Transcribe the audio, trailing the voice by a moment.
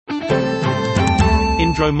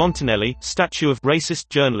Indro Montanelli, statue of racist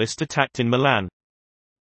journalist attacked in Milan.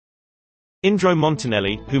 Indro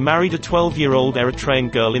Montanelli, who married a 12-year-old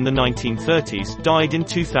Eritrean girl in the 1930s, died in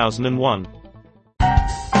 2001.